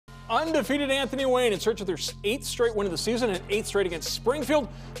Undefeated Anthony Wayne in search of their 8th straight win of the season and 8th straight against Springfield.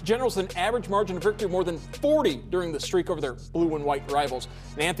 Generals an average margin of victory of more than 40 during the streak over their blue and white rivals.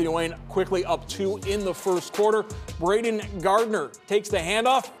 And Anthony Wayne quickly up 2 in the first quarter. Braden Gardner takes the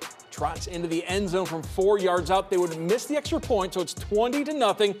handoff, trots into the end zone from 4 yards out. They would miss the extra point, so it's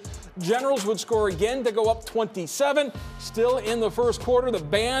 20-0. Generals would score again to go up 27. Still in the first quarter, the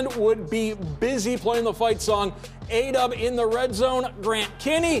band would be busy playing the fight song. A-Dub in the red zone. Grant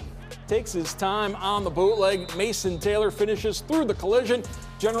Kinney takes his time on the bootleg. Mason Taylor finishes through the collision.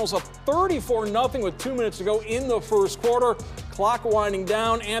 Generals up 34-0 with 2 minutes to go in the first quarter. Clock winding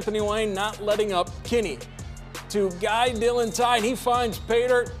down. Anthony Wayne not letting up. Kinney to Guy Dillon-Tye. He finds pay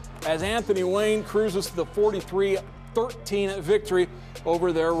dirt as Anthony Wayne cruises to the 43-13 victory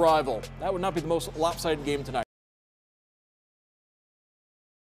over their rival. That would not be the most lopsided game tonight.